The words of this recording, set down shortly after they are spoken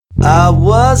I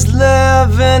was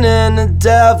living in a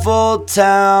devil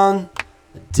town.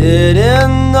 I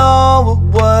didn't know it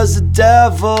was a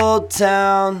devil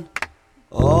town.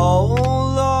 Oh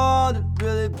Lord, it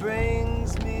really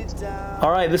brings me down.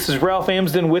 All right, this is Ralph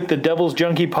Amsden with the Devil's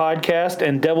Junkie podcast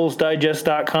and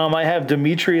DevilsDigest.com. I have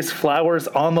Demetrius Flowers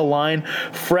on the line,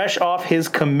 fresh off his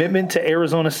commitment to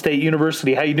Arizona State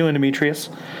University. How you doing, Demetrius?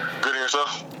 Good, and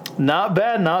yourself? Not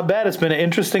bad, not bad. It's been an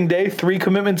interesting day. 3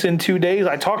 commitments in 2 days.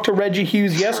 I talked to Reggie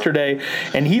Hughes yesterday,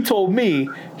 and he told me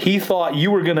he thought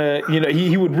you were going to,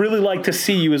 he would really like to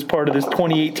see you as part of this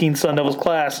 2018 Sun Devils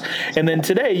class. And then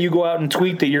today you go out and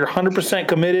tweet that you're 100%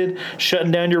 committed,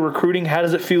 shutting down your recruiting. How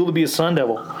does it feel to be a Sun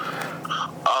Devil?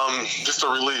 Just a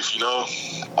relief,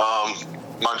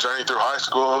 my journey through high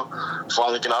school,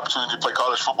 finally getting an opportunity to play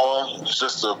college football, it's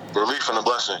just a relief and a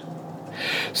blessing.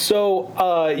 So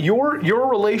your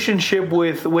relationship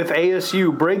with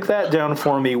ASU, break that down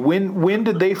for me. When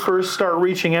did they first start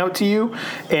reaching out to you,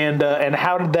 and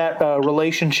how did that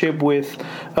relationship with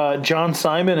John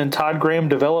Simon and Todd Graham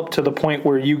develop to the point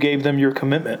where you gave them your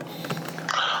commitment?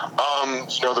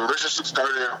 The relationship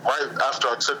started right after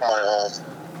I took my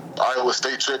Iowa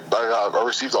State trip. I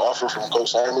received the offer from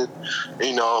Coach Simon.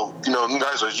 You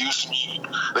guys are used to me.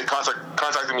 They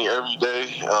contacted me every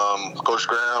day. Coach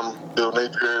Graham, Bill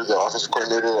Napier, the offensive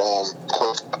coordinator,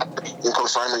 Coach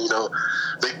Simon.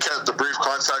 They kept the brief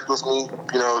contact with me.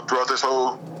 Throughout this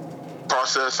whole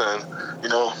process, and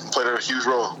played a huge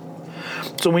role.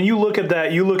 So when you look at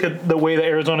that, you look at the way that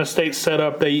Arizona State's set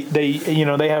up. They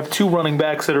have 2 running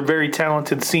backs that are very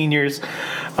talented seniors.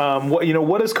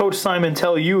 What does Coach Simon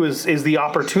tell you is the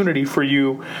opportunity for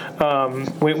you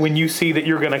when you see that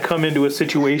you're going to come into a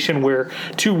situation where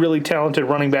 2 really talented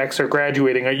running backs are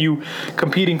graduating? Are you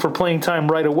competing for playing time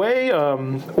right away, how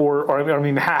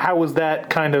was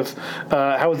that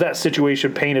how was that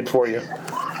situation painted for you?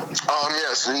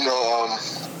 Yes,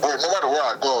 no matter where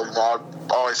I go, I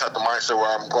always have the mindset where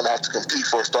I'm going to have to compete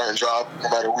for a starting job, no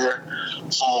matter where.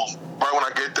 So right when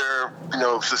I get there,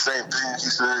 it's the same thing. He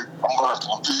said, I'm going to have to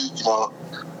compete,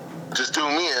 just do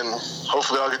me, and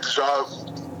hopefully I'll get the job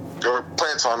or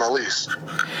playing time at least.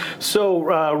 So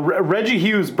Reggie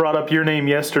Hughes brought up your name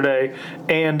yesterday,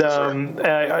 and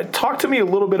talk to me a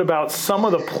little bit about some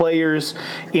of the players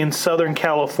in Southern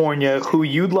California who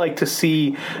you'd like to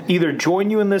see either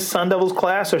join you in this Sun Devils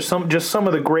class or some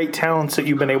of the great talents that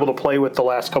you've been able to play with the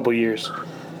last couple of years.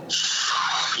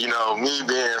 Me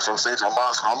being from St. John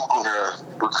Bosco, I'm going to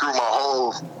recruit my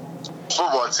whole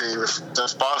football team if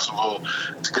that's possible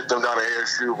to get them down to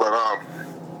ASU, but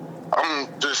I'm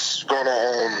just going to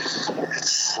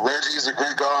Reggie's a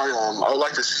great guy. I would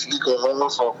like to see Nico Hall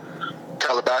from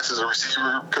Calabasas, a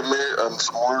receiver, commit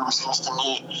some more receivers to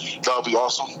me. That would be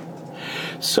awesome.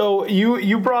 So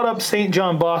you brought up St.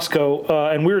 John Bosco,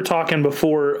 and we were talking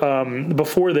before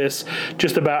this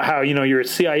just about how you're a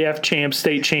CIF champs,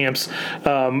 state champs,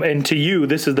 and to you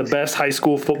this is the best high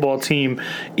school football team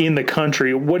in the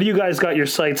country. What do you guys got your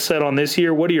sights set on this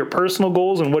year? What are your personal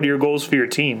goals, and what are your goals for your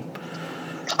team?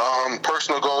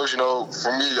 Personal goals,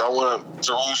 for me, I want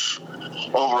to reach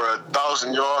over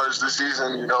 1,000 yards this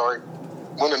season,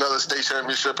 win another state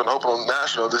championship and open on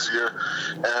national this year.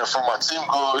 And for my team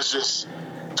goal, it's just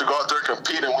to go out there,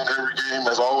 compete, and win every game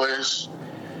as always,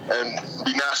 and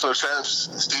be national champs,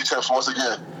 state champs once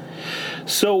again.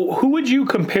 So who would you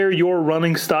compare your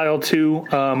running style to,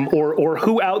 or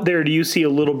who out there do you see a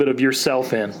little bit of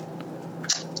yourself in?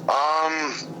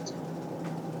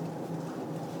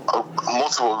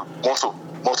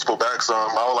 Multiple backs.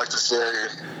 I would like to say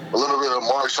a little bit of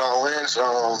Marshawn Lynch.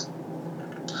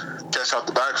 Catch out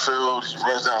the backfield, he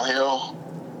runs downhill.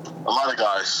 A lot of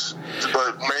guys,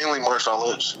 but mainly Marshawn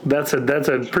Lynch. That's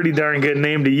a pretty darn good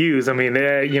name to use. I mean,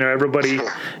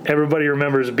 everybody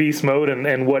remembers Beast Mode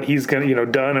and what he's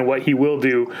done and what he will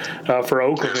do for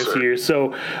Oakland this year.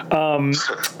 So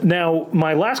now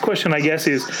my last question, I guess,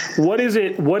 is what is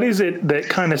it that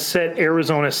kind of set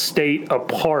Arizona State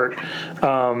apart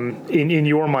in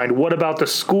your mind? What about the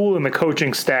school and the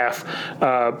coaching staff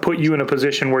put you in a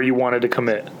position where you wanted to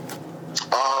commit?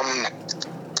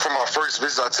 From my first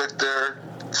visit I took there,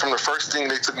 from the first thing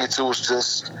they took me to was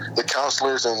just the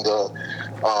counselors and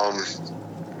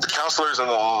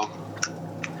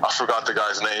I forgot the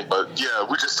guy's name, but yeah,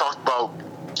 we just talked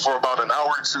for about an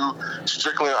hour or 2,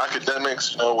 strictly on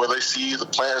academics, where they see the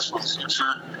plans for the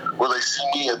future, where they see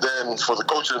me, and then for the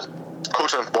coaching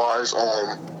wise,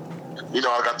 I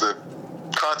got the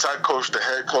contact coach, the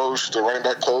head coach, the running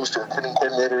back coach, the recruiting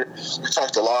coordinator. We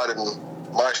talked a lot, and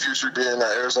my future being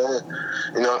at Arizona,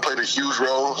 played a huge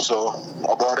role. So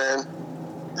I bought in,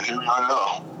 and here we are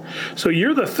now. So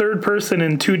you're the third person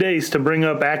in 2 days to bring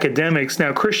up academics.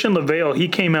 Now, Christian LaVale, he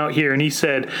came out here and he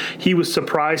said he was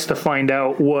surprised to find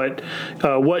out what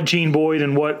Gene Boyd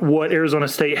and what Arizona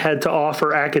State had to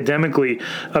offer academically,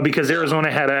 because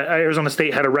Arizona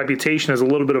State had a reputation as a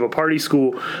little bit of a party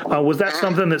school. Was that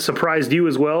something that surprised you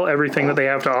as well? Everything that they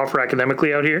have to offer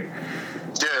academically out here?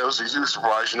 Yeah, it was a huge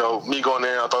surprise. Me going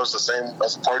there, I thought it was the same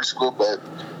as a party school, but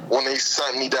when they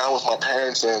sat me down with my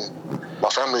parents and my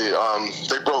family,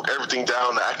 they broke everything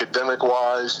down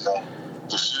academic-wise,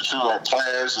 the future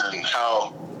plans and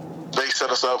how they set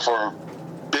us up for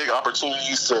big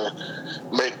opportunities to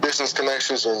make business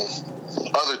connections and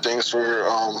other things for,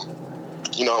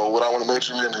 what I want to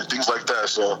mention and things like that.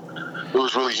 So it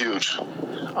was really huge.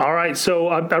 All right, so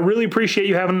I really appreciate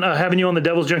you having you on the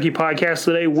Devil's Junkie podcast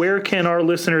today. Where can our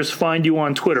listeners find you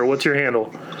on Twitter? What's your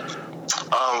handle?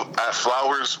 At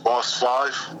Flowers Boss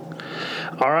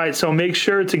 5. All right, so make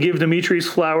sure to give Demetrius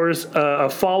Flowers a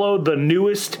follow, the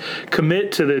newest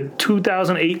commit to the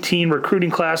 2018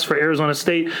 recruiting class for Arizona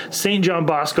State, St. John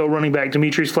Bosco running back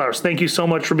Demetrius Flowers. Thank you so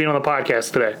much for being on the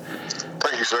podcast today.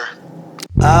 Thank you, sir.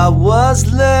 I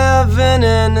was living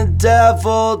in a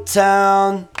devil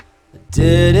town. I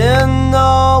didn't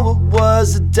know it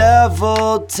was a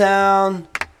devil town.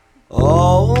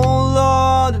 Oh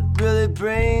Lord, it really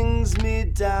brings me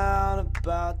down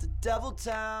about the devil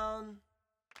town.